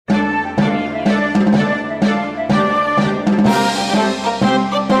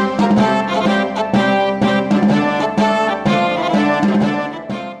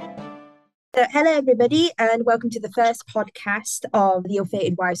Hello, everybody, and welcome to the first podcast of The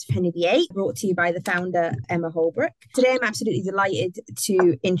Ill-Fated Wives of Henry VIII, brought to you by the founder, Emma Holbrook. Today, I'm absolutely delighted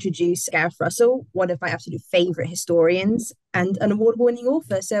to introduce Gareth Russell, one of my absolute favourite historians and an award-winning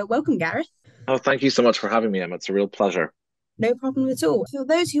author. So, welcome, Gareth. Oh, thank you so much for having me, Emma. It's a real pleasure. No problem at all. For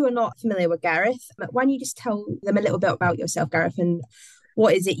those who are not familiar with Gareth, why don't you just tell them a little bit about yourself, Gareth, and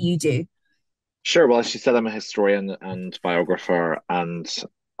what is it you do? Sure. Well, as you said, I'm a historian and biographer, and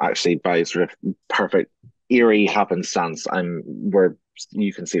actually, by sort of perfect eerie happenstance, we're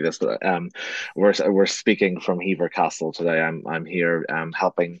you can see this, but we're speaking from Hever Castle today. I'm here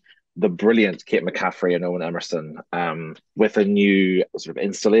helping the brilliant Kate McCaffrey and Owen Emerson with a new sort of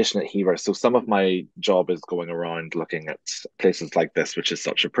installation at Hever. So some of my job is going around looking at places like this, which is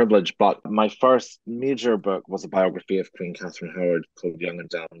such a privilege. But my first major book was a biography of Queen Catherine Howard called Young and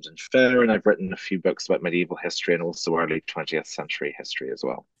Damned and Fair, and I've written a few books about medieval history and also early 20th century history as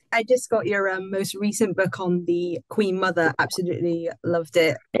well. I just got your most recent book on the Queen Mother. Absolutely loved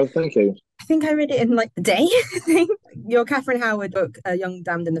it. Oh, thank you. I think I read it in like a day. I think your Catherine Howard book, Young,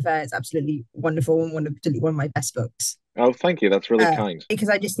 Damned and the Fair, is absolutely wonderful and one of my best books. Oh, thank you. That's really kind. Because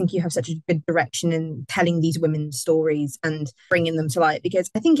I just think you have such a good direction in telling these women's stories and bringing them to light.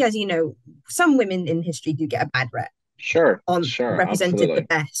 Because I think, as you know, some women in history do get a bad rep Sure, on sure, represented the absolutely.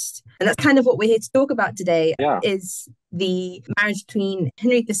 best. And that's kind of what we're here to talk about today Yeah. is the marriage between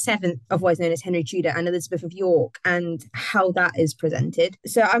Henry VII, otherwise known as Henry Tudor, and Elizabeth of York, and how that is presented.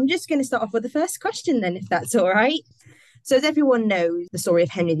 So I'm just going to start off with the first question then, if that's all right. So, as everyone knows, the story of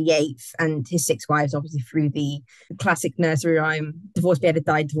Henry VIII and his six wives, obviously through the classic nursery rhyme, divorced, beheaded,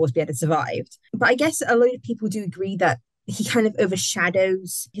 died, divorced, beheaded, survived. But I guess a lot of people do agree that he kind of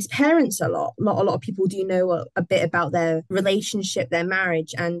overshadows his parents a lot. A lot of people do know a bit about their relationship, their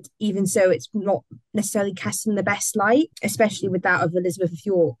marriage, and even so, it's not necessarily cast in the best light, especially with that of Elizabeth of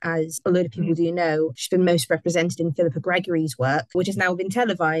York, as a lot of people Mm. do know. She's been most represented in Philippa Gregory's work, which has now been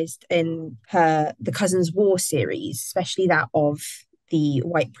televised in her The Cousins' War series, especially that of the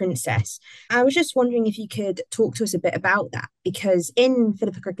White Princess. I was just wondering if you could talk to us a bit about that, because in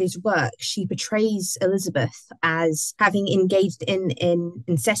Philippa Gregory's work, she portrays Elizabeth as having engaged in an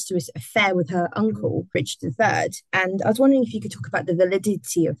incestuous affair with her uncle, Richard III. And I was wondering if you could talk about the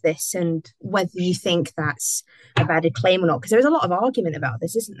validity of this and whether you think that's a valid claim or not, because there is a lot of argument about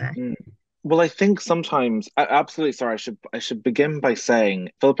this, isn't there? Mm. Well, I think sometimes, absolutely. Sorry, I should begin by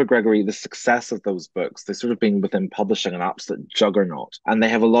saying Philippa Gregory, the success of those books, they sort of been within publishing an absolute juggernaut, and they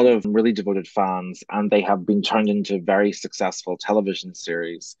have a lot of really devoted fans, and they have been turned into very successful television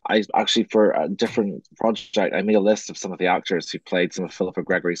series. I actually, for a different project, I made a list of some of the actors who played some of Philippa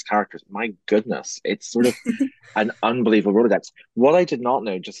Gregory's characters. My goodness, it's sort of an unbelievable Rolodex. What I did not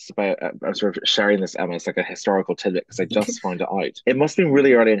know, just about, I'm sort of sharing this, Emma, it's like a historical tidbit because I just found it out. It must have been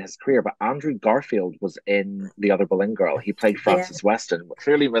really early in his career, but Andrew Garfield was in The Other Boleyn Girl. He played Yeah. Francis Weston.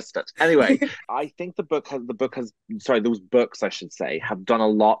 Clearly missed it. Anyway, I think sorry, those books, I should say, have done a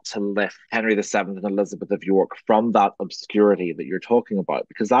lot to lift Henry VII and Elizabeth of York from that obscurity that you're talking about,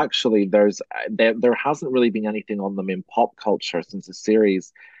 because actually there hasn't really been anything on them in pop culture since the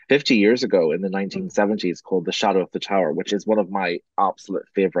series 50 years ago in the 1970s called The Shadow of the Tower, which is one of my absolute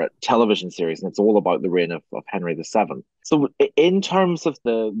favorite television series. And it's all about the reign of Henry VII. So in terms of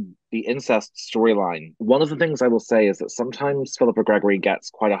the incest storyline, one of the things I will say is that sometimes Philippa Gregory gets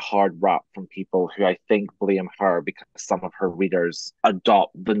quite a hard rap from people who I think blame her because some of her readers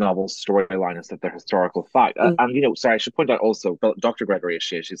adopt the novel's storyline as if they're historical fact. And, sorry, I should point out also, Dr. Gregory,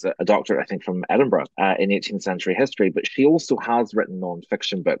 she's a doctor, I think, from Edinburgh in 18th century history, but she also has written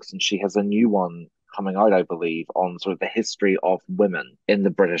non-fiction books, and she has a new one coming out, I believe, on sort of the history of women in the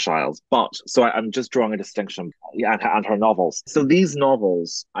British Isles. But so I'm just drawing a distinction, yeah, and her novels. So these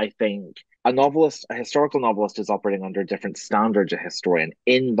novels, I think, a historical novelist is operating under a different standard to historian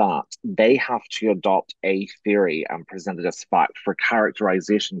in that they have to adopt a theory and present it as fact for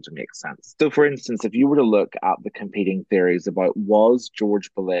characterization to make sense. So, for instance, if you were to look at the competing theories about was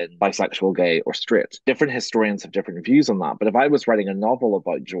George Boleyn bisexual, gay, or straight, different historians have different views on that. But if I was writing a novel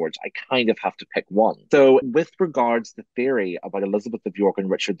about George, I kind of have to pick one. So, with regards to the theory about Elizabeth of York and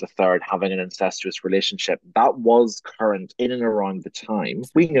Richard III having an incestuous relationship, that was current in and around the time.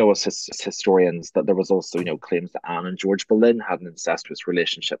 We know as historians that there was also, claims that Anne and George Boleyn had an incestuous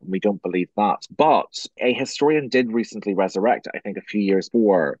relationship, and we don't believe that. But a historian did recently resurrect, I think a few years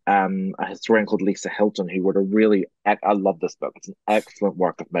before, a historian called Lisa Hilton, who wrote a really I love this book. It's an excellent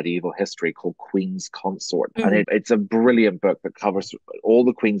work of medieval history called Queen's Consort. And Mm. it's a brilliant book that covers all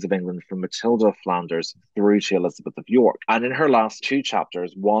the queens of England from Matilda of Flanders through to Elizabeth of York. And in her last two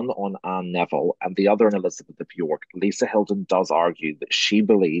chapters, one on Anne Neville and the other on Elizabeth of York, Lisa Hilton does argue that she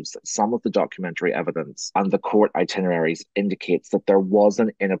believes that some of the documentary evidence and the court itineraries indicates that there was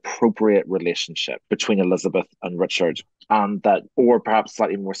an inappropriate relationship between Elizabeth and Richard, and that, or perhaps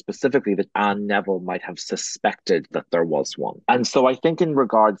slightly more specifically, that Anne Neville might have suspected that there was one. And so I think in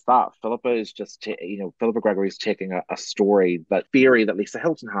regards to that, Philippa is just, Philippa Gregory is taking a story, that theory that Lisa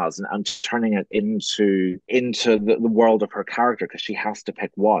Hilton has, and turning it into the world of her character, because she has to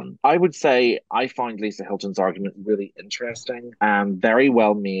pick one. I would say I find Lisa Hilton's argument really interesting and very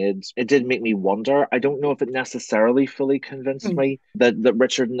well made. It did make me wonder. I don't know if it necessarily fully convinced Mm. me that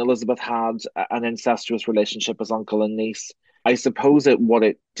Richard and Elizabeth had an incestuous relationship as uncle and niece. I suppose what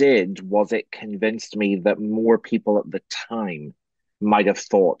it did was it convinced me that more people at the time might have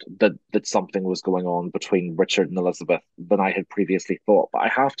thought that something was going on between Richard and Elizabeth than I had previously thought. But I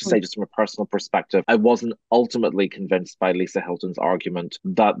have to say, Mm. just from a personal perspective, I wasn't ultimately convinced by Lisa Hilton's argument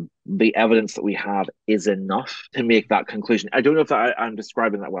that the evidence that we had is enough to make that conclusion. I don't know if I'm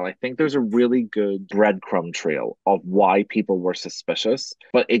describing that well. I think there's a really good breadcrumb trail of why people were suspicious,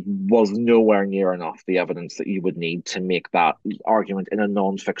 but it was nowhere near enough the evidence that you would need to make that argument in a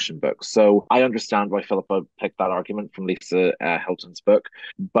non-fiction book. So I understand why Philippa picked that argument from Lisa Hilton book,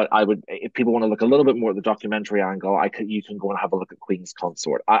 but I would, if people want to look a little bit more at the documentary angle, you can go and have a look at Queen's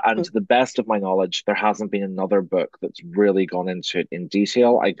Consort. And Mm. to the best of my knowledge, there hasn't been another book that's really gone into it in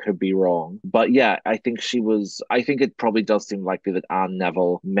detail. I could be wrong, but yeah, I think it probably does seem likely that Anne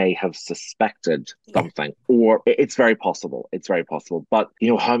Neville may have suspected Yeah. something, or it's very possible. It's very possible. But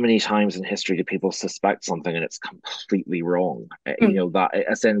how many times in history do people suspect something and it's completely wrong? Mm. That,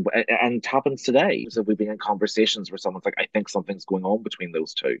 as in, and it happens today. So we've been in conversations where someone's like, I think something's going on between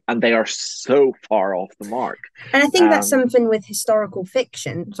those two, and they are so far off the mark. And I think that's um something with historical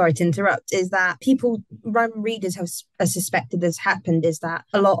fiction, sorry to interrupt, is that people, random readers have suspected has happened, is that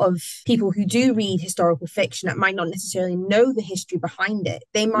a lot of people who do read historical fiction that might not necessarily know the history behind it,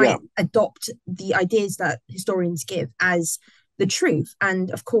 they yeah, might adopt the ideas that historians give as the truth. And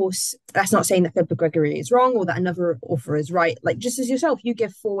of course, that's not saying that Philippa Gregory is wrong or that another author is right. Like, just as yourself, you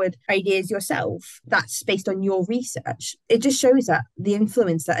give forward ideas yourself that's based on your research. It just shows that the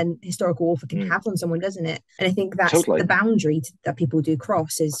influence that an historical author can mm, have on someone, doesn't it? And I think that's the totally. boundary that people do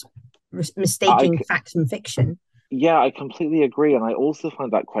cross is I mistaking fact from fiction. Yeah, I completely agree. And I also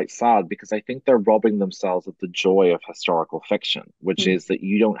find that quite sad, because I think they're robbing themselves of the joy of historical fiction, which Mm. is that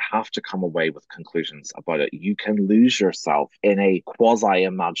you don't have to come away with conclusions about it. You can lose yourself in a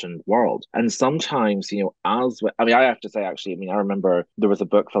quasi-imagined world. And sometimes, I have to say, actually, I remember there was a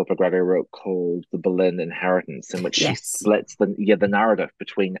book Philippa Gregory wrote called The Boleyn Inheritance, in which she Yes. splits the narrative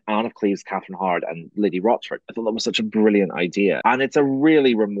between Anne of Cleves, Catherine Howard, and Lady Rochford. I thought that was such a brilliant idea. And it's a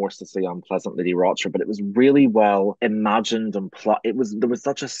really remorselessly unpleasant Lady Rochford, but it was really well imagined and plot. There was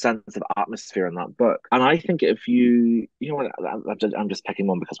such a sense of atmosphere in that book. And I think if I'm just picking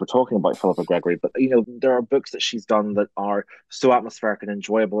one because we're talking about Philippa Gregory, but there are books that she's done that are so atmospheric and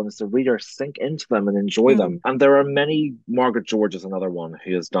enjoyable, and as a reader, sink into them and enjoy Mm. them. And there are many. Margaret George is another one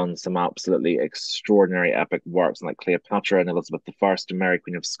who has done some absolutely extraordinary epic works, like Cleopatra and Elizabeth I and Mary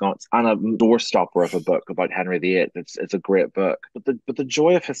Queen of Scots, and a doorstopper of a book about Henry VIII. It's a great book. But the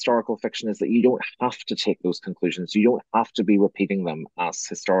joy of historical fiction is that you don't have to take those conclusions. You don't have to be repeating them as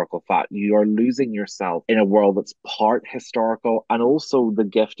historical fact. You are losing yourself in a world that's part historical, and also the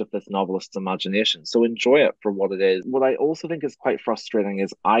gift of this novelist's imagination. So enjoy it for what it is. What I also think is quite frustrating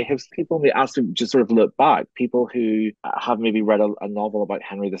is I have people, as we just sort of look back, people who have maybe read a novel about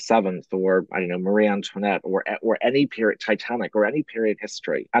Henry VII, or I don't know, Marie Antoinette, or any period, Titanic, or any period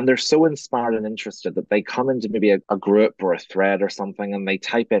history, and they're so inspired and interested that they come into maybe a group or a thread or something, and they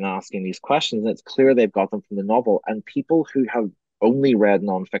type in asking these questions, and it's clear they've got them from the novel. And people who have only read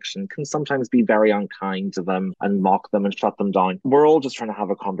nonfiction can sometimes be very unkind to them and mock them and shut them down. We're all just trying to have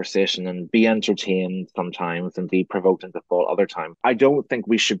a conversation and be entertained sometimes and be provoked into thought other times. I don't think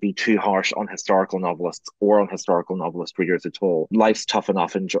we should be too harsh on historical novelists or on historical novelist readers at all. Life's tough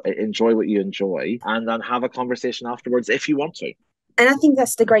enough. Enjoy what you enjoy, and then have a conversation afterwards if you want to. And I think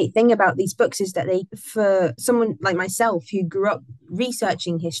that's the great thing about these books is that they, for someone like myself who grew up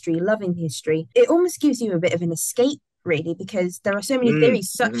researching history, loving history, it almost gives you a bit of an escape really, because there are so many Mm,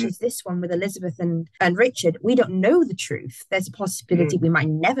 theories, such hmm as this one with Elizabeth and Richard. We don't know the truth. There's a possibility mm, we might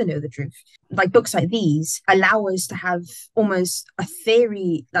never know the truth. Like books like these allow us to have almost a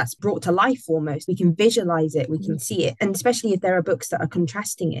theory that's brought to life almost. We can visualize it, we can see it. And especially if there are books that are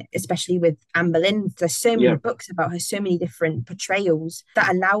contrasting it, especially with Anne Boleyn, there's so many yeah. books about her, so many different portrayals that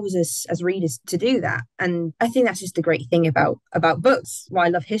allows us as readers to do that. And I think that's just the great thing about books. Why I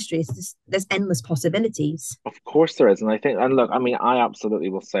love history is just, there's endless possibilities. Of course there is, and I think, and look, I mean, I absolutely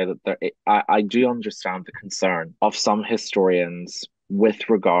will say that I do understand the concern of some historians with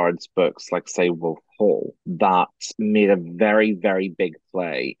regards books like, say, Wolf Hall, that made a very, very big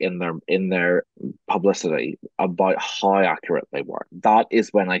play in their publicity about how accurate they were. That is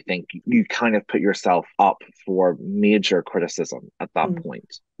when I think you kind of put yourself up for major criticism at that Mm,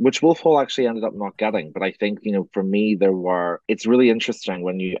 point, which Wolf Hall actually ended up not getting. But I think, for me, it's really interesting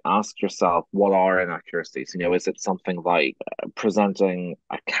when you ask yourself, what are inaccuracies? Is it something like presenting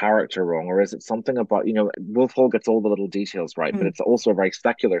a character wrong, or is it something about, Wolf Hall gets all the little details right, but mm, it's also a very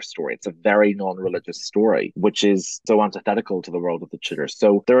secular story. It's a very non-religious story, which is so antithetical to the world of the Tudors.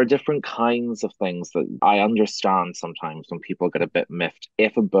 So there are different kinds of things that I understand sometimes when people get a bit miffed.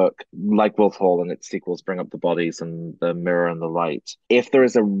 If a book like Wolf Hall and its sequels, Bring Up the Bodies and The Mirror and the Light, if there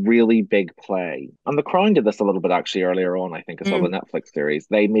is a really big play, and The Crown did this a little bit actually earlier on, I think, as well, the mm. Netflix series,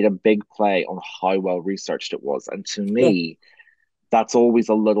 they made a big play on how well researched it was. And to Yeah. me, that's always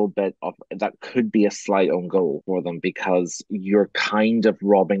a little bit of that could be a slight on goal for them, because you're kind of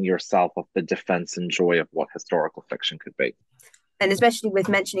robbing yourself of the defense and joy of what historical fiction could be. And especially with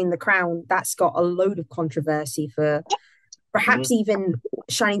mentioning The Crown, that's got a load of controversy for perhaps Hmm even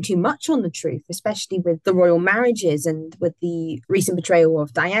shining too much on the truth, especially with the royal marriages and with the recent betrayal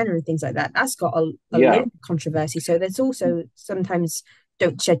of Diana and things like that. That's got a load Yeah. of controversy. So there's also sometimes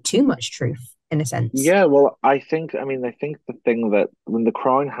don't shed too much truth in a sense. Yeah, well, I think the thing that when The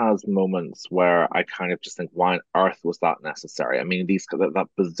Crown has moments where I kind of just think, why on earth was that necessary? I mean, that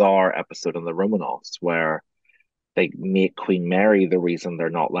bizarre episode on the Romanovs where they make Queen Mary the reason they're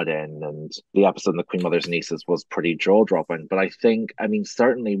not let in, and the episode on the Queen Mother's nieces was pretty jaw-dropping. But I mean,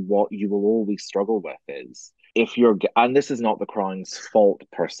 certainly what you will always struggle with is if and this is not the Crown's fault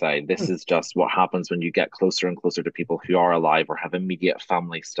per se, this Mm, is just what happens when you get closer and closer to people who are alive or have immediate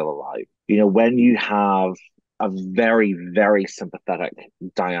family still alive. When you have a very, very sympathetic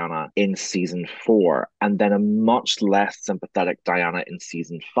Diana in season four, and then a much less sympathetic Diana in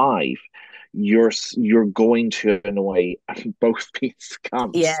season five, you're going to annoy both these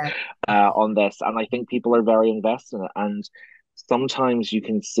camps yeah. on this, and I think people are very invested in it. And sometimes you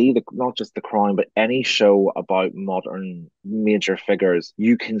can see not just the Crown, but any show about modern major figures,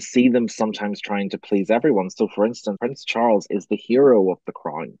 you can see them sometimes trying to please everyone. So, for instance, Prince Charles is the hero of the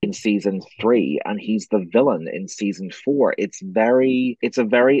Crown in season three, and he's the villain in season four. It's a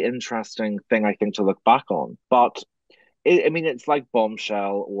very interesting thing, I think, to look back on. But I mean, it's like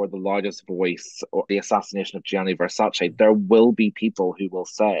Bombshell or The Loudest Voice or the assassination of Gianni Versace. There will be people who will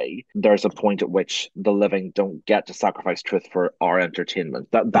say there's a point at which the living don't get to sacrifice truth for our entertainment.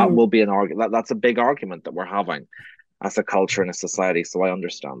 That Mm. will be an argument. That's a big argument that we're having as a culture and a society. So I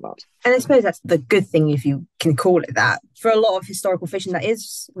understand that. And I suppose that's the good thing, if you can call it that. For a lot of historical fiction that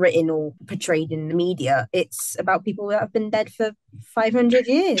is written or portrayed in the media, it's about people that have been dead for 500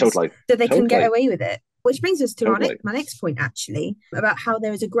 years. Totally, So they can get totally, away with it. Which brings us to totally. my next point, actually, about how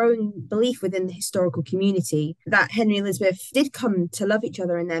there is a growing belief within the historical community that Henry and Elizabeth did come to love each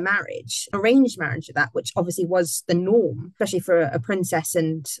other in their marriage, arranged marriage at that, which obviously was the norm, especially for a princess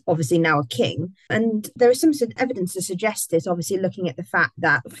and obviously now a king. And there is some evidence to suggest this, obviously looking at the fact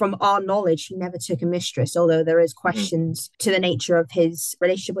that from our knowledge, he never took a mistress, although there is Mhm. questions to the nature of his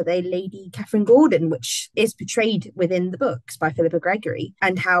relationship with a lady, Catherine Gordon, which is portrayed within the books by Philippa Gregory,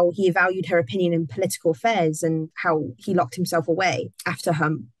 and how he valued her opinion in political affairs and how he locked himself away after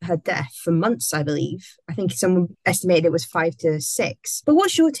her death for months, I believe. I think someone estimated it was 5 to 6. But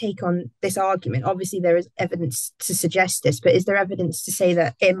what's your take on this argument? Obviously, there is evidence to suggest this, but is there evidence to say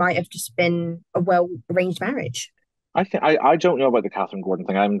that it might have just been a well arranged marriage? I don't know about the Catherine Gordon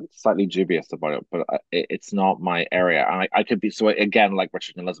thing. I'm slightly dubious about it, but it's not my area. And I could be, so again, like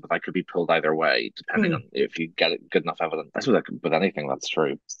Richard and Elizabeth, I could be pulled either way, depending Mm, on if you get good enough evidence. I suppose with anything, that's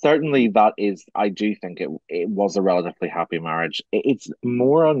true. Certainly, that is, I do think it was a relatively happy marriage. It's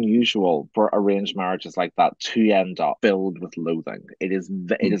more unusual for arranged marriages like that to end up filled with loathing. It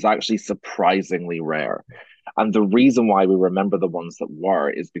mm, is actually surprisingly rare. And the reason why we remember the ones that were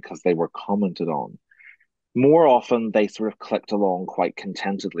is because they were commented on. More often, they sort of clicked along quite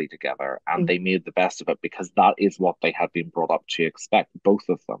contentedly together and mm. they made the best of it because that is what they had been brought up to expect, both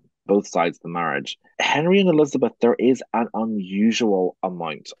of them. both sides of the marriage. Henry and Elizabeth, there is an unusual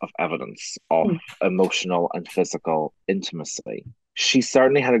amount of evidence of Mm. emotional and physical intimacy. She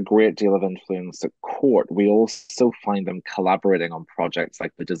certainly had a great deal of influence at court. We also find them collaborating on projects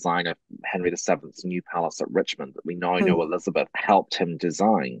like the design of Henry VII's new palace at Richmond that we now know Mm. Elizabeth helped him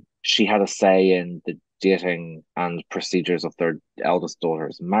design. She had a say in the dating and procedures of their eldest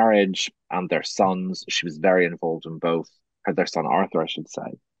daughter's marriage and their sons. She was very involved in both, or their son Arthur, I should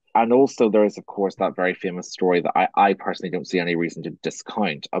say. And also, there is, of course, that very famous story that I personally don't see any reason to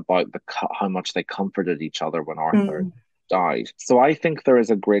discount about how much they comforted each other when Arthur Mm. died. So I think there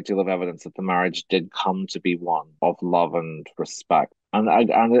is a great deal of evidence that the marriage did come to be one of love and respect and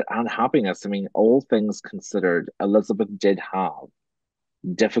happiness. I mean, all things considered, Elizabeth did have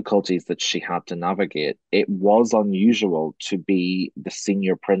difficulties that she had to navigate. It was unusual to be the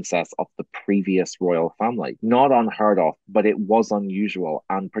senior princess of the previous royal family. Not unheard of, but it was unusual,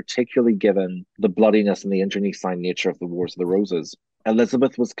 and particularly given the bloodiness and the internecine nature of the Wars of the Roses,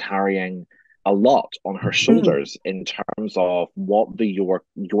 Elizabeth was carrying a lot on her Mm. shoulders in terms of what the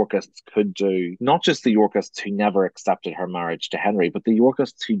Yorkists could do. Not just the Yorkists who never accepted her marriage to Henry, but the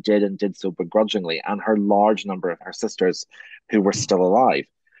Yorkists who did and did so begrudgingly, and her large number of her sisters who were still alive.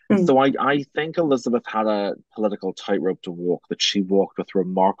 Mm. So I think Elizabeth had a political tightrope to walk that she walked with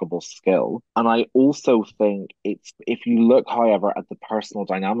remarkable skill. And I also think it's, if you look, however, at the personal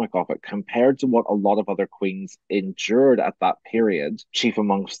dynamic of it, compared to what a lot of other queens endured at that period, chief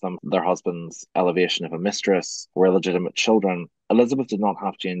amongst them their husband's elevation of a mistress or illegitimate children, Elizabeth did not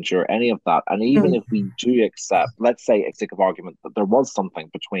have to endure any of that. And even Mm. if we do accept, let's say, for sake of argument, that there was something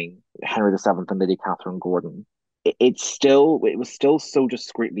between Henry VII and Lady Catherine Gordon, it was still so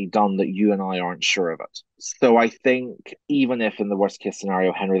discreetly done that you and I aren't sure of it. So I think even if in the worst case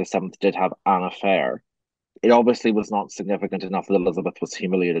scenario Henry VII did have an affair, it obviously was not significant enough that Elizabeth was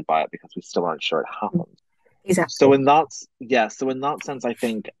humiliated by it because we still aren't sure it Mm. happened. So Exactly. in that, yeah, so in that sense, I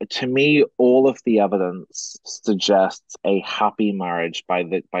think to me, all of the evidence suggests a happy marriage by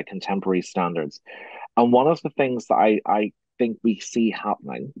contemporary standards. And one of the things that I think we see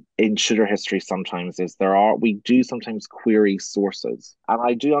happening in Tudor history sometimes is we do sometimes query sources. And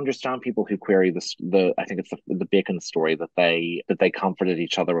I do understand people who query I think it's the Bacon story that they comforted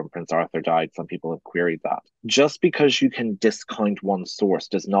each other when Prince Arthur died. Some people have queried that. Just because you can discount one source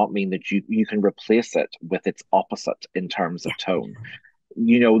does not mean that you can replace it with its opposite in terms Yeah. of tone.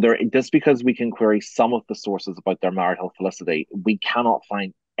 Just because we can query some of the sources about their marital felicity, we cannot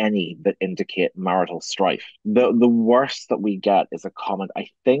find any that indicate marital strife. The worst that we get is a comment. I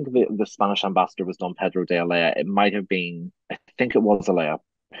think the Spanish ambassador was Don Pedro de Alea. It might have been, I think it was Alea,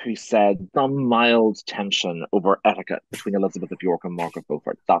 who said some mild tension over etiquette between Elizabeth of York and Margaret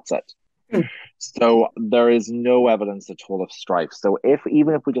Beaufort. That's it. Mm. So there is no evidence at all of strife. So if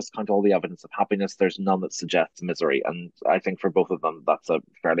even if we just count all the evidence of happiness, there's none that suggests misery. And I think for both of them, that's a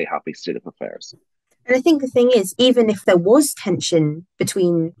fairly happy state of affairs. And I think the thing is, even if there was tension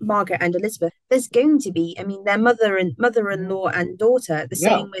between Margaret and Elizabeth, there's going to be. I mean, they're mother-in-law and daughter, the Yeah.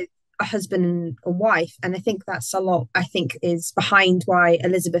 same with a husband and a wife. And I think that's a lot, I think, is behind why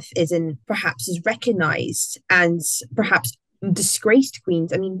Elizabeth isn't perhaps as recognized and perhaps disgraced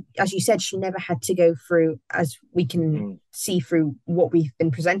queens. I mean, as you said, she never had to go through, as we can Mm. see through what we've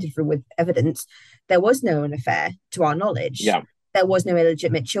been presented through with evidence, there was no an affair to our knowledge. Yeah. There was no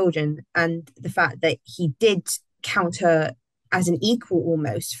illegitimate children, and the fact that he did count her as an equal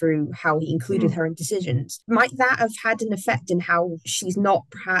almost through how he included Mm. her in decisions, might that have had an effect in how she's not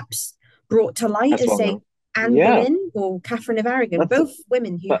perhaps brought to light That's as, well say, known. Anne Yeah. Boleyn or Catherine of Aragon, That's both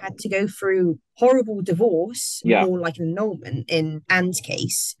women who that. had to go through horrible divorce, Yeah. more like an annulment in Anne's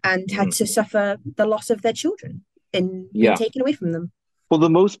case, and had Mm. to suffer the loss of their children in being Yeah. taken away from them. Well, the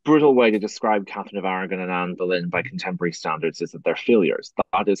most brutal way to describe Catherine of Aragon and Anne Boleyn by contemporary standards is that they're failures.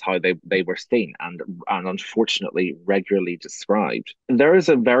 That is how they were seen and unfortunately regularly described. There is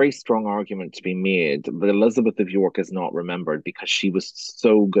a very strong argument to be made that Elizabeth of York is not remembered because she was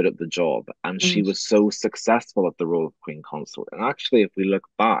so good at the job and she Mm. was so successful at the role of Queen Consort. And actually, if we look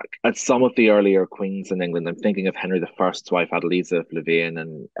back at some of the earlier queens in England, I'm thinking of Henry I's wife, Adeliza of Louvain,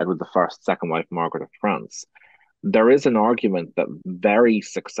 and Edward I's second wife, Margaret of France. There is an argument that very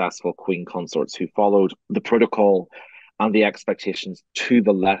successful queen consorts who followed the protocol and the expectations to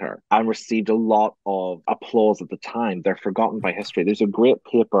the letter and received a lot of applause at the time. They're forgotten by history. There's a great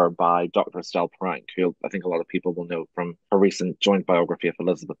paper by Dr. Estelle Parank, who I think a lot of people will know from her recent joint biography of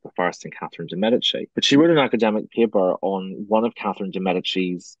Elizabeth I and Catherine de' Medici. But she wrote an academic paper on one of Catherine de'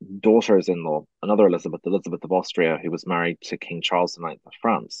 Medici's daughters-in-law, another Elizabeth, Elizabeth of Austria, who was married to King Charles IX of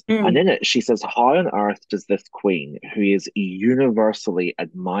France. And in it, she says, how on earth does this queen, who is universally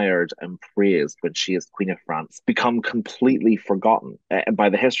admired and praised when she is Queen of France, become completely forgotten by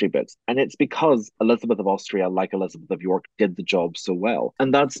the history books? And it's because Elizababeth of Austria, like Elizabeth of York, did the job so well.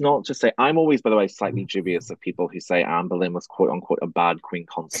 And that's not to say, I'm always, by the way, slightly dubious of people who say Anne Boleyn was quote unquote a bad queen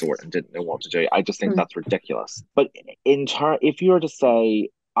consort and didn't know what to do. I just think that's ridiculous. But if you were to say,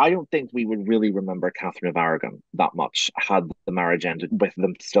 I don't think we would really remember Catherine of Aragon that much had the marriage ended with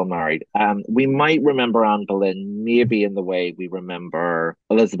them still married. We might remember Anne Boleyn maybe in the way we remember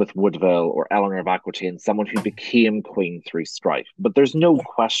Elizabeth Woodville or Eleanor of Aquitaine, someone who became queen through strife. But there's no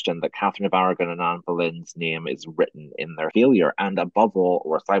question that Catherine of Aragon and Anne Boleyn's name is written in their failure, and above all,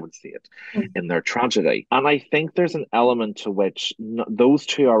 or as I would see it, in their tragedy. And I think there's an element to which those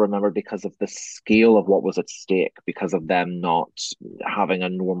two are remembered because of the scale of what was at stake, because of them not having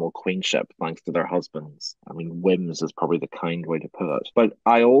a normal queenship thanks to their husbands. I mean, whims is probably the kind way to put it. But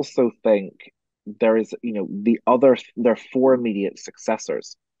I also think there is, there are four immediate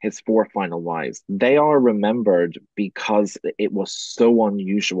successors, his four final wives. They are remembered because it was so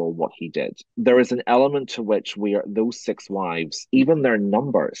unusual what he did. There is an element to which those six wives, even their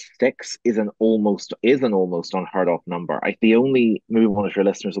number, six is an almost unheard of number. Maybe one of your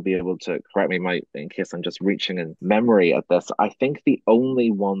listeners will be able to correct me in case I'm just reaching in memory at this. I think the only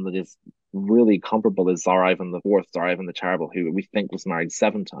one that is really comparable is Tsar Ivan IV, Tsar Ivan the Terrible, who we think was married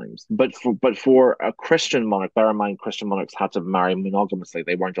 7 times. But for a Christian monarch, bear in mind, Christian monarchs had to marry monogamously.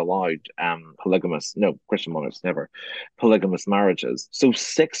 They weren't allowed Christian monarchs never polygamous marriages. So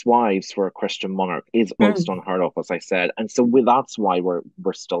 6 wives for a Christian monarch is most unheard of, as I said. And so that's why we're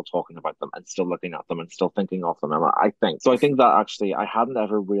still talking about them and still looking at them and still thinking of them. And I think that actually I hadn't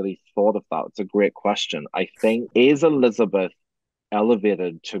ever really thought of that. It's a great question. I think, is Elizabeth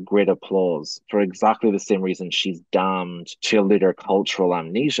elevated to great applause for exactly the same reason she's damned to a later cultural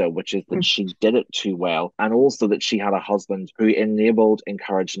amnesia, which is that she did it too well, and also that she had a husband who enabled,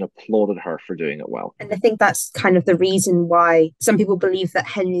 encouraged, and applauded her for doing it well. And I think that's kind of the reason why some people believe that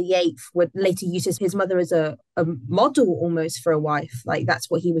Henry VIII would later use his mother as a model almost for a wife. Like that's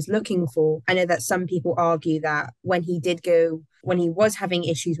what he was looking for. I know that some people argue that when he was having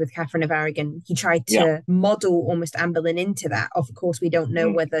issues with Catherine of Aragon, he tried to model almost Anne Boleyn into that. Of course, we don't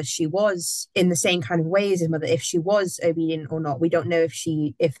know whether she was in the same kind of way as his mother, if she was obedient or not. We don't know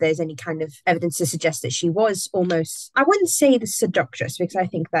if there's any kind of evidence to suggest that she was almost, I wouldn't say the seductress, because I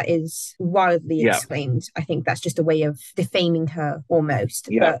think that is wildly exclaimed. I think that's just a way of defaming her almost.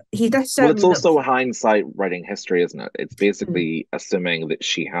 Yeah. But he does Well, it's also hindsight writing history, isn't it? It's basically assuming that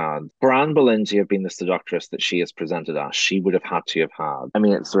she had, for Anne Boleyn to have been the seductress that she is presented as, she would have had to have had, I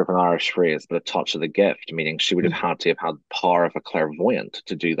mean, it's sort of an Irish phrase, but a touch of the gift, meaning she would have had to have had power of a clairvoyant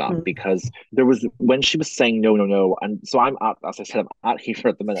to do that, because there was, when she was saying no, no, no, and so as I said, I'm at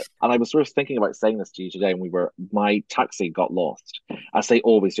Heathrow at the minute, and I was sort of thinking about saying this to you today, and my taxi got lost, as they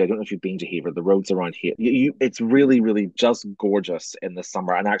always do. I don't know if you've been to Heathrow, the roads around here, it's really, really just gorgeous in the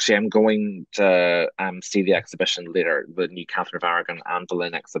summer, and actually I'm going to see the exhibition later, the new Catherine of Aragon and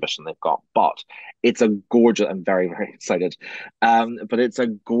Boleyn exhibition they've got, but it's a gorgeous, I'm very, very excited. But it's a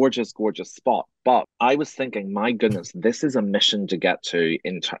gorgeous, gorgeous spot. But I was thinking, my goodness, this is a mission to get to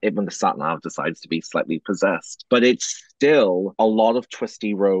when the sat nav decides to be slightly possessed. But it's still a lot of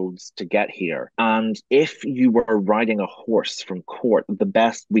twisty roads to get here. And if you were riding a horse from court, the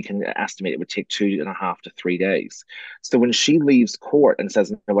best we can estimate it would take 2.5 to 3 days. So when she leaves court and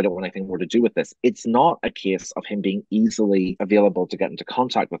says, no, I don't want anything more to do with this, it's not a case of him being easily available to get into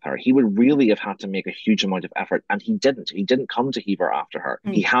contact with her. He would really have had to make a huge amount of effort, and he didn't. He didn't come to Hever after her.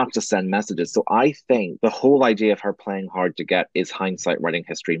 He had to send messages. So I think the whole idea of her playing hard to get is hindsight writing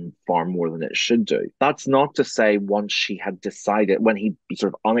history far more than it should do. That's not to say once she had decided, when he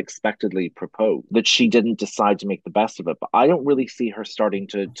sort of unexpectedly proposed, that she didn't decide to make the best of it. But I don't really see her starting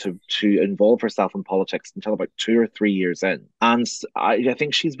to involve herself in politics until about 2 or 3 years in. And I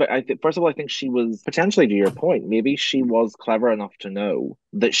think first of all, I think she was, potentially to your point, maybe she was clever enough to know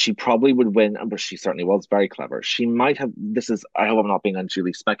that she probably would win, but she certainly was very clever. She might have, this is, I hope I'm not being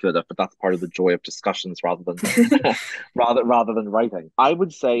unduly speculative, but that's part of the joy of discussions rather than rather than writing. I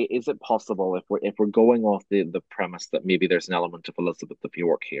would say, is it possible, if we're going off the premise that maybe there's an element of Elizabeth of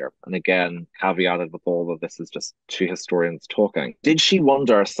York here, and again, caveated with all of this is just two historians talking. Did she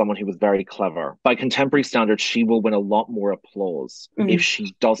wonder, as someone who was very clever, by contemporary standards, she will win a lot more applause if Mm.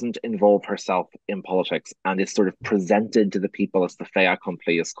 she doesn't involve herself in politics and is sort of presented to the people as the fait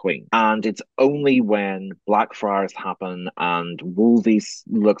accompli as queen. And it's only when Blackfriars happen and Wolsey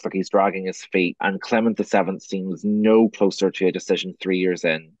looks like he's dragging his feet and Clement VII seems no closer to a decision 3 years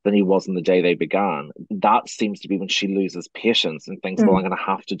in than he was on the day they began. That seems to be when she loses patience and thinks, well, Mm.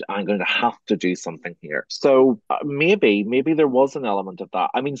 I'm going to have to do something here. So maybe there was an element of that.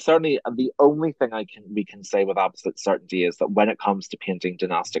 I mean, certainly the only thing we can say with absolute certainty is that when it comes to painting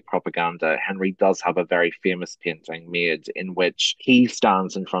dynastic propaganda, Henry does have a very famous painting made in which he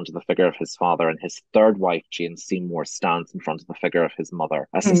stands in front of the figure of his father and his third wife, Jane Seymour, stands in front of the figure of his mother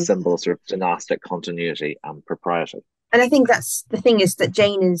as a Mm. symbol of sort of dynastic continuity and propriety. And I think that's the thing, is that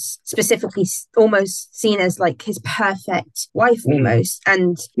Jane is specifically almost seen as like his perfect wife Mm. almost.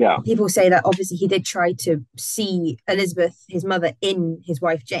 And Yeah, people say that obviously he did try to see Elizabeth, his mother, in his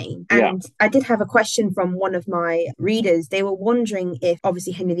wife Jane. yeah. And I did have a question from one of my readers. They were wondering if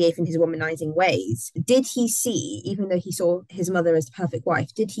obviously Henry VIII and his womanizing ways, did he see, even though he saw his mother as the perfect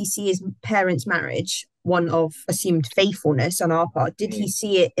wife, did he see his parents' marriage one of assumed faithfulness on our part? Did he Mm.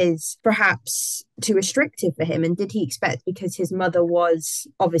 see it as perhaps too restrictive for him? And did he expect, because his mother was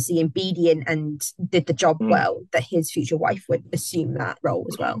obviously obedient and did the job Mm. well, that his future wife would assume that role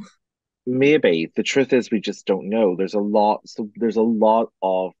as well? Maybe. The truth is we just don't know. There's a lot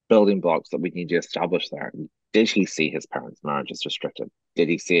of building blocks that we need to establish there. Did he see his parents' marriage as restricted? Did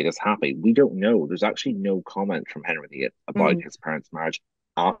he see it as happy? We don't know. There's actually no comment from Henry VIII about Mm. his parents' marriage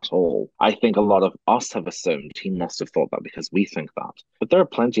at all. I think a lot of us have assumed he must have thought that because we think that. But there are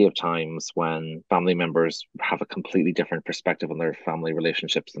plenty of times when family members have a completely different perspective on their family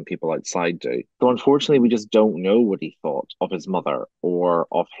relationships than people outside do. So unfortunately, we just don't know what he thought of his mother or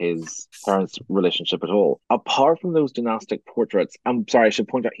of his parents' relationship at all. Apart from those dynastic portraits, I'm sorry, I should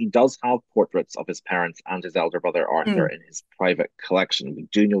point out he does have portraits of his parents and his elder brother Arthur Mm. in his private collection. We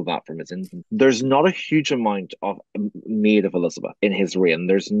do know that from his infant. There's not a huge amount of made of Elizabeth in his reign.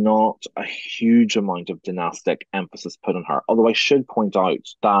 There's not a huge amount of dynastic emphasis put on her. Although I should point out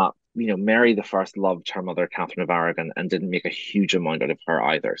that Mary the First loved her mother, Catherine of Aragon, and didn't make a huge amount out of her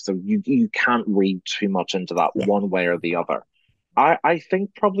either. So you can't read too much into that Yeah. one way or the other. I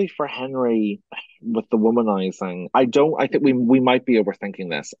think probably for Henry, with the womanizing, I think we might be overthinking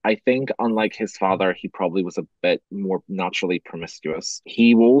this. I think unlike his father, he probably was a bit more naturally promiscuous.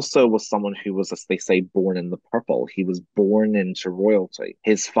 He also was someone who was, as they say, born in the purple. He was born into royalty.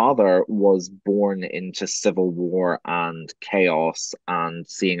 His father was born into civil war and chaos and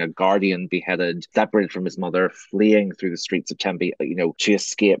seeing a guardian beheaded, separated from his mother, fleeing through the streets of Tempe, to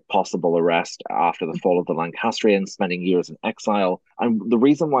escape possible arrest after the fall of the Lancastrians, spending years in exile. And the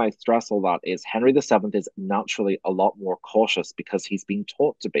reason why I stress all that is Henry VII is naturally a lot more cautious because he's been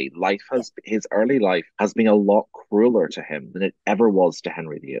taught to be. His early life has been a lot crueler to him than it ever was to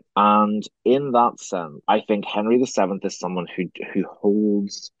Henry VIII. And in that sense, I think Henry VII is someone who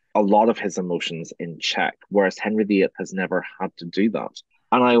holds a lot of his emotions in check, whereas Henry VIII has never had to do that.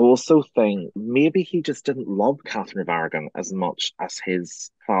 And I also think maybe he just didn't love Catherine of Aragon as much as his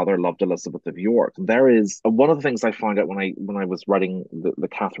father loved Elizabeth of York. There is one of the things I found out when I was writing the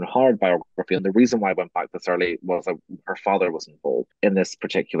Catherine Howard biography, and the reason why I went back this early was that her father was involved in this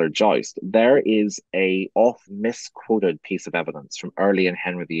particular joust. There is a oft misquoted piece of evidence from early in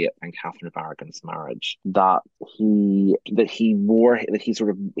Henry VIII and Catherine of Aragon's marriage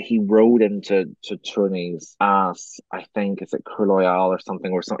he rode into tourneys as, I think, is it Coeur Loyal or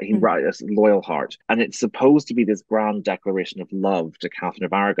something, or something. He Mm. rode as Loyal Heart, and it's supposed to be this grand declaration of love to Catherine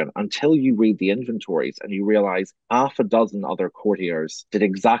of Aragon until you read the inventories and you realize half a dozen other courtiers did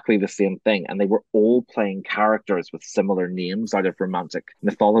exactly the same thing, and they were all playing characters with similar names out of romantic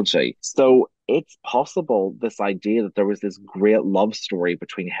mythology. So it's possible, this idea that there was this great love story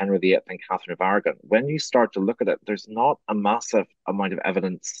between Henry VIII and Catherine of Aragon, when you start to look at it, there's not a massive amount of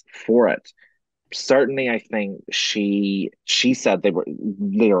evidence for it. Certainly, I think she said they were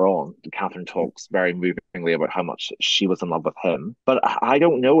later on. Catherine talks very movingly about how much she was in love with him. But I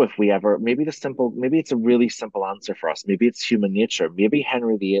don't know if we ever. Maybe it's a really simple answer for us. Maybe it's human nature. Maybe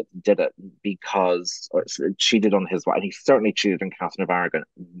Henry VIII did it because cheated on his wife, and he certainly cheated on Catherine of Aragon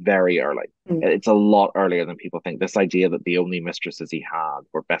very early. Mm. It's a lot earlier than people think. This idea that the only mistresses he had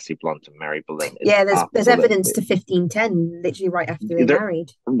were Bessie Blunt and Mary Boleyn is Yeah, there's evidence absolutely to 1510, literally right after they there.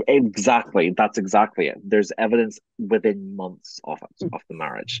 married. Exactly, that's exactly it. There's evidence within months of it, Mm. of the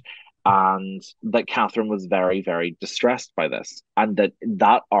marriage, and that Catherine was very, very distressed by this, and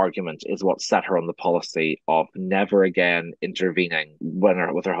that argument is what set her on the policy of never again intervening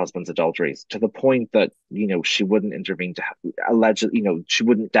with her husband's adulteries, to the point that she wouldn't intervene to allegedly, she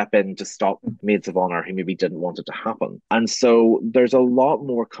wouldn't step in to stop maids of honor who maybe didn't want it to happen. And so there's a lot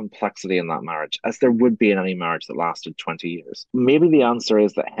more complexity in that marriage, as there would be in any marriage that lasted 20 years. Maybe the answer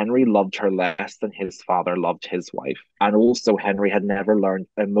is that Henry loved her less than his father loved his wife. And also, Henry had never learned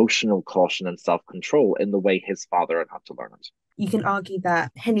emotional caution and self control in the way his father had had to learn it. You can argue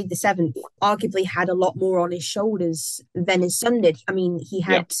that Henry VII arguably had a lot more on his shoulders than his son did. I mean, he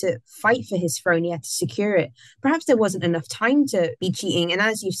Yeah. had to fight for his throne, he had to secure it. Perhaps there wasn't enough time to be cheating. And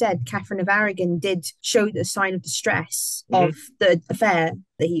as you said, Catherine of Aragon did show the sign of distress Mm-hmm. of the affair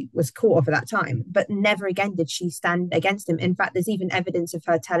that he was caught of at that time, but never again did she stand against him. In fact, there's even evidence of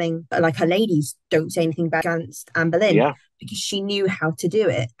her telling, like, her ladies, don't say anything bad against Anne Boleyn, Yeah. because she knew how to do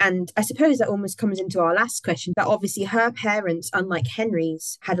it. And I suppose that almost comes into our last question, that obviously her parents, unlike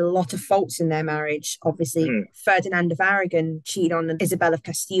Henry's, had a lot of faults in their marriage. Obviously, Mm-hmm. Ferdinand of Aragon cheated on Isabel of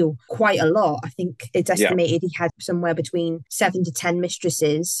Castile quite a lot. I think it's Yeah. estimated he had somewhere between 7 to 10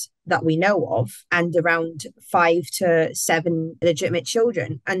 mistresses that we know of, and around 5 to 7 legitimate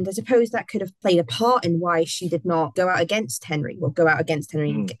children. And I suppose that could have played a part in why she did not go out against Henry, well, go out against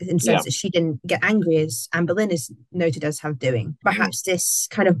Henry Mm-hmm. in the Yeah. sense that she didn't get angry, as Anne Boleyn is noted as have doing. Mm-hmm. Perhaps this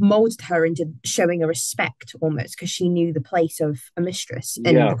kind of molded her into showing a respect almost, because she knew the place of a mistress in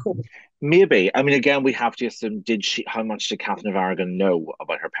the Yeah. court. Maybe. I mean, again, we have to assume, how much did Catherine of Aragon know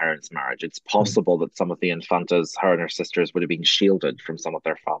about her parents' marriage? It's possible that some of the infantas, her and her sisters, would have been shielded from some of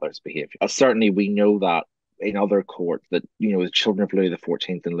their father's behavior. Certainly, we know that in other courts that, the children of Louis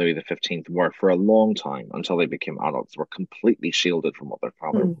XIV and Louis XV were, for a long time, until they became adults, were completely shielded from what their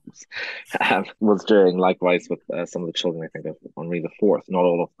father Mm. was doing. Likewise with some of the children, I think, of Henry IV. Not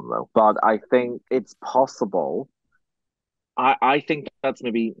all of them, though. But I think it's possible. I think that's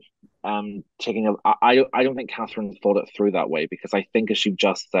maybe taking a. I don't think Catherine thought it through that way, because I think, as you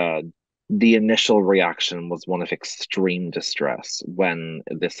just said, the initial reaction was one of extreme distress when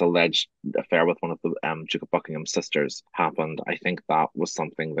this alleged affair with one of the Duke of Buckingham's sisters happened. I think that was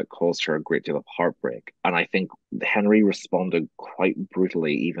something that caused her a great deal of heartbreak, and I think Henry responded quite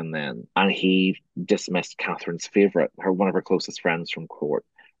brutally even then, and he dismissed Catherine's favourite, one of her closest friends from court,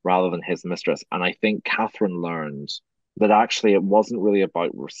 rather than his mistress. And I think Catherine learned that actually it wasn't really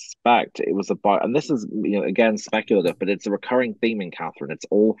about respect. It was about, and this is, again, speculative, but it's a recurring theme in Catherine. It's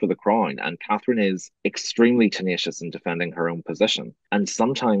all for the crown. And Catherine is extremely tenacious in defending her own position. And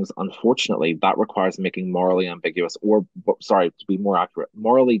sometimes, unfortunately, that requires making morally ambiguous, or, sorry, to be more accurate,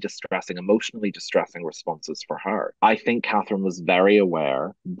 morally distressing, emotionally distressing responses for her. I think Catherine was very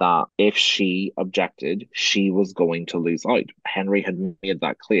aware that if she objected, she was going to lose out. Henry had made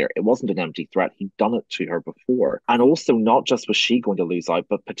that clear. It wasn't an empty threat. He'd done it to her before. And also, not just was she going to lose out,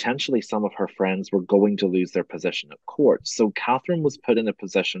 but potentially some of her friends were going to lose their position at court. So Catherine was put in a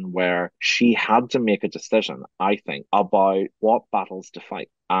position where she had to make a decision, I think, about what battles to fight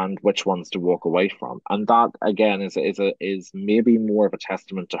and which ones to walk away from. And that, again, is maybe more of a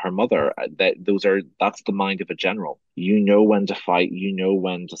testament to her mother. That's the mind of a general. You know when to fight, you know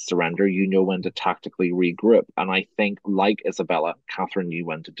when to surrender, you know when to tactically regroup. And I think, like Isabella, Catherine knew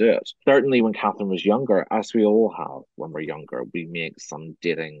when to do it. Certainly when Catherine was younger, as we all have when we're younger, we make some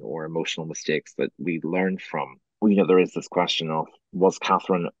dating or emotional mistakes that we learn from. There is this question of, was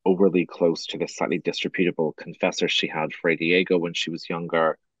Catherine overly close to the slightly disreputable confessor she had, Fray Diego, when she was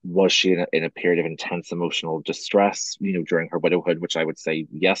younger? Was she in a period of intense emotional distress, during her widowhood, which I would say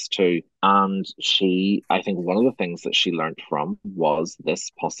yes to? And I think one of the things that she learned from was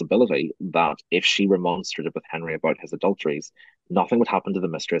this possibility that if she remonstrated with Henry about his adulteries, nothing would happen to the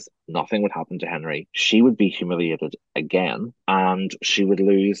mistress, nothing would happen to Henry. She would be humiliated again, and she would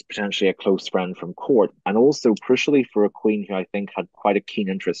lose potentially a close friend from court. And also, crucially, for a queen who I think had quite a keen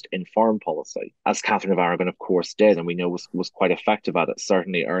interest in foreign policy, as Catherine of Aragon, of course, did, and we know was quite effective at it,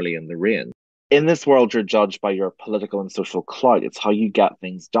 certainly early in the reign. In this world, you're judged by your political and social clout. It's how you get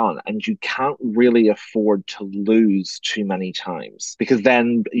things done. And you can't really afford to lose too many times, because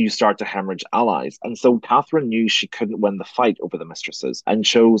then you start to hemorrhage allies. And so Catherine knew she couldn't win the fight over the mistresses, and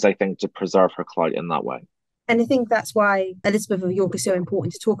chose, I think, to preserve her clout in that way. And I think that's why Elizabeth of York is so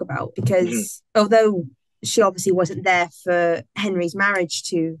important to talk about, Mm-hmm. because although she obviously wasn't there for Henry's marriage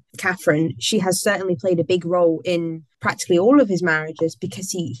to Catherine, she has certainly played a big role in practically all of his marriages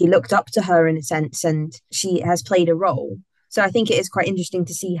because he looked up to her in a sense and she has played a role. So I think it is quite interesting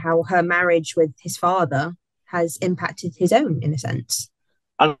to see how her marriage with his father has impacted his own in a sense.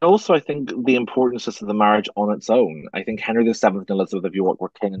 And also, I think the importance just of the marriage on its own. I think Henry VII and Elizabeth of York were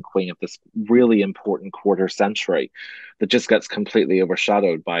king and queen of this really important quarter century that just gets completely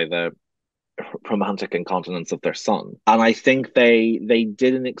overshadowed by the romantic incontinence of their son. And I think they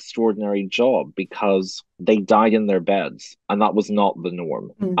did an extraordinary job because they died in their beds, and that was not the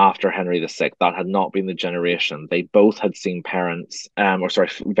norm. Mm. After Henry VI, that had not been the generation. They both had seen parents,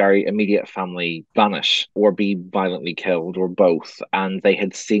 very immediate family vanish or be violently killed, or both. And they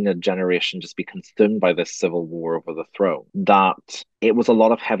had seen a generation just be consumed by this civil war over the throne. That it was a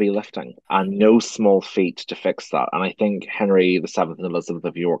lot of heavy lifting and no small feat to fix that. And I think Henry VII and Elizabeth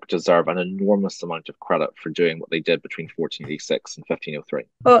of York deserve an enormous amount of credit for doing what they did between 1486 and 1503.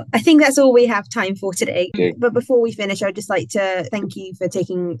 Well, I think that's all we have time for today. Okay. But before we finish, I'd just like to thank you for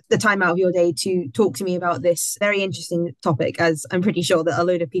taking the time out of your day to talk to me about this very interesting topic, as I'm pretty sure that a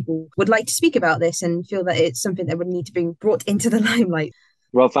load of people would like to speak about this and feel that it's something that would need to be brought into the limelight.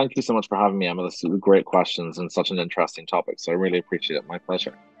 Well, thank you so much for having me, Emma. This is great questions and such an interesting topic. So I really appreciate it. My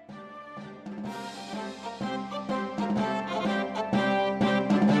pleasure.